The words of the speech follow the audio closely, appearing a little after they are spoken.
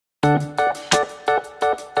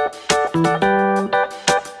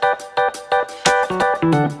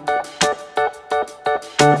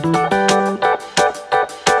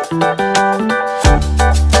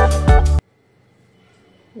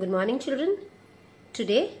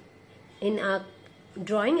Today in our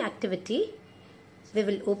drawing activity, we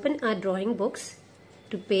will open our drawing books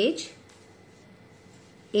to page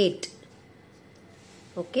 8.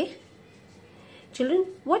 Okay? Children,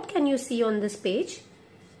 what can you see on this page?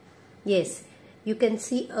 Yes, you can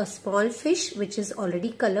see a small fish which is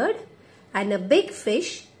already colored and a big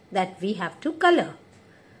fish that we have to color.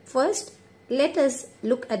 First, let us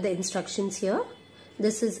look at the instructions here.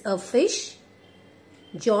 This is a fish.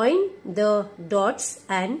 Join the dots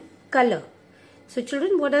and color. So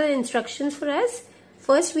children, what are the instructions for us?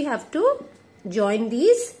 First we have to join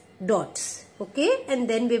these dots, okay, and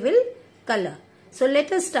then we will color. So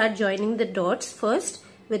let us start joining the dots first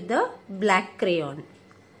with the black crayon.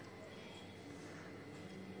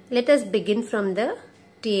 Let us begin from the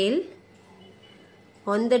tail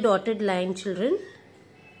on the dotted line, children.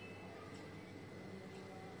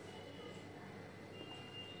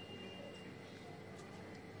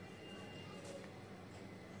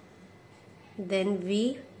 Then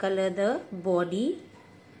we color the body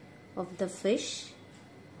of the fish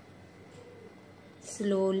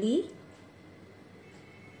slowly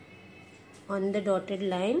on the dotted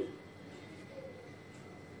line.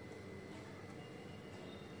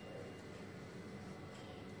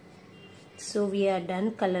 So we are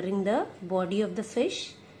done coloring the body of the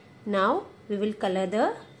fish. Now we will color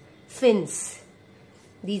the fins.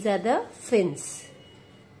 These are the fins.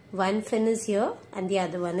 One fin is here and the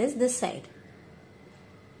other one is this side.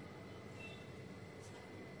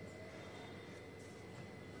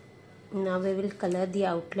 Now we will color the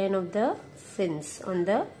outline of the fins on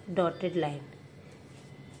the dotted line.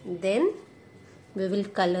 Then we will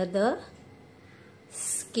color the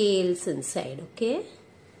scales inside, okay?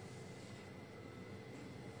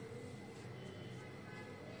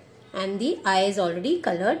 And the eye is already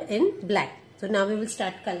colored in black. So now we will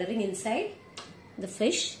start coloring inside the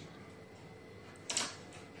fish.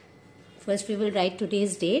 First we will write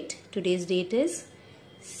today's date. Today's date is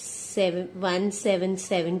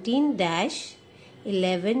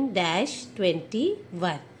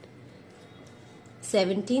 1/7/17-11-21.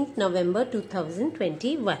 17th November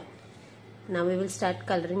 2021. Now we will start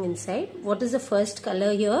coloring inside. What is the first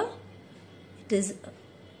color here? It is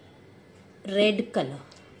red color.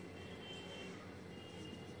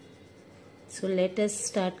 So let us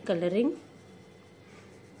start coloring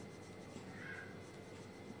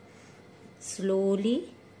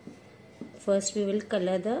slowly. First we will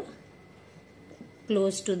color the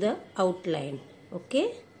close to the outline,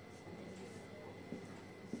 okay?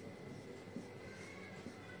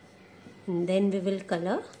 And then we will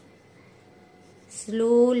color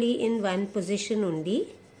slowly in one position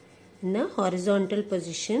only, in a horizontal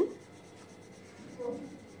position.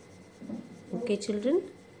 Okay, children?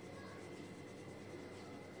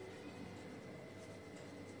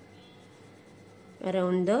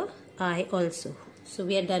 Around the eye also. So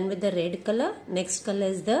we are done with the red color. Next color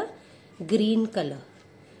is the green color.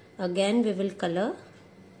 Again we will color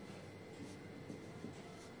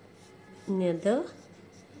near the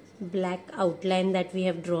black outline that we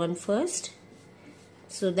have drawn first,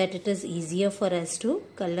 so that it is easier for us to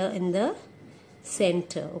color in the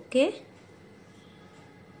center, okay?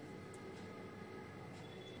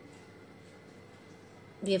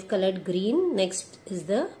 We have colored green. Next is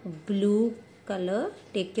the blue color.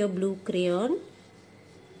 Take your blue crayon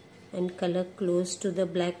and color close to the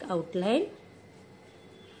black outline.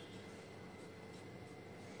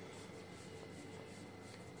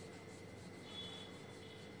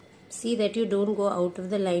 See that you don't go out of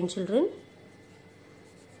the line, children.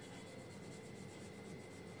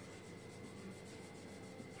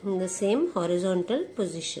 In the same horizontal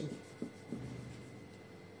position.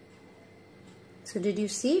 So did you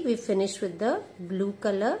see? We finished with the blue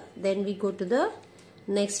color. Then we go to the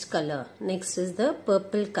next color. Next is the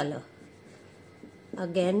purple color.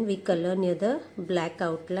 Again we color near the black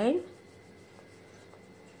outline.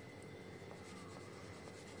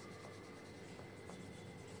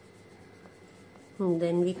 And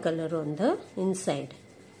then we color on the inside.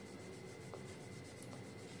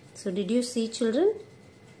 So did you see, children?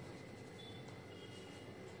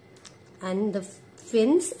 And the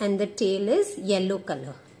fins and the tail is yellow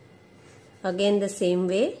color. Again the same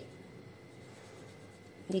way.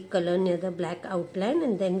 We color near the black outline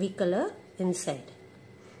and then we color inside.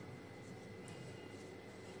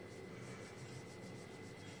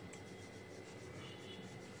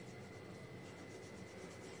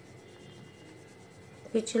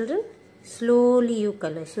 Okay, children, slowly you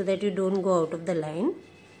color so that you don't go out of the line.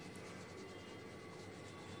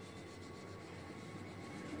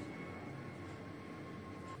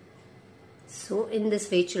 So in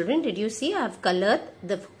this way, children, did you see I have colored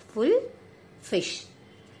the full fish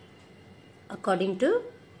according to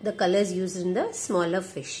the colors used in the smaller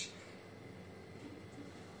fish.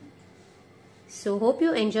 So hope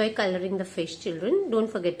you enjoy coloring the fish, children. Don't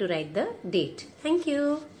forget to write the date. Thank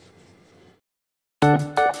you.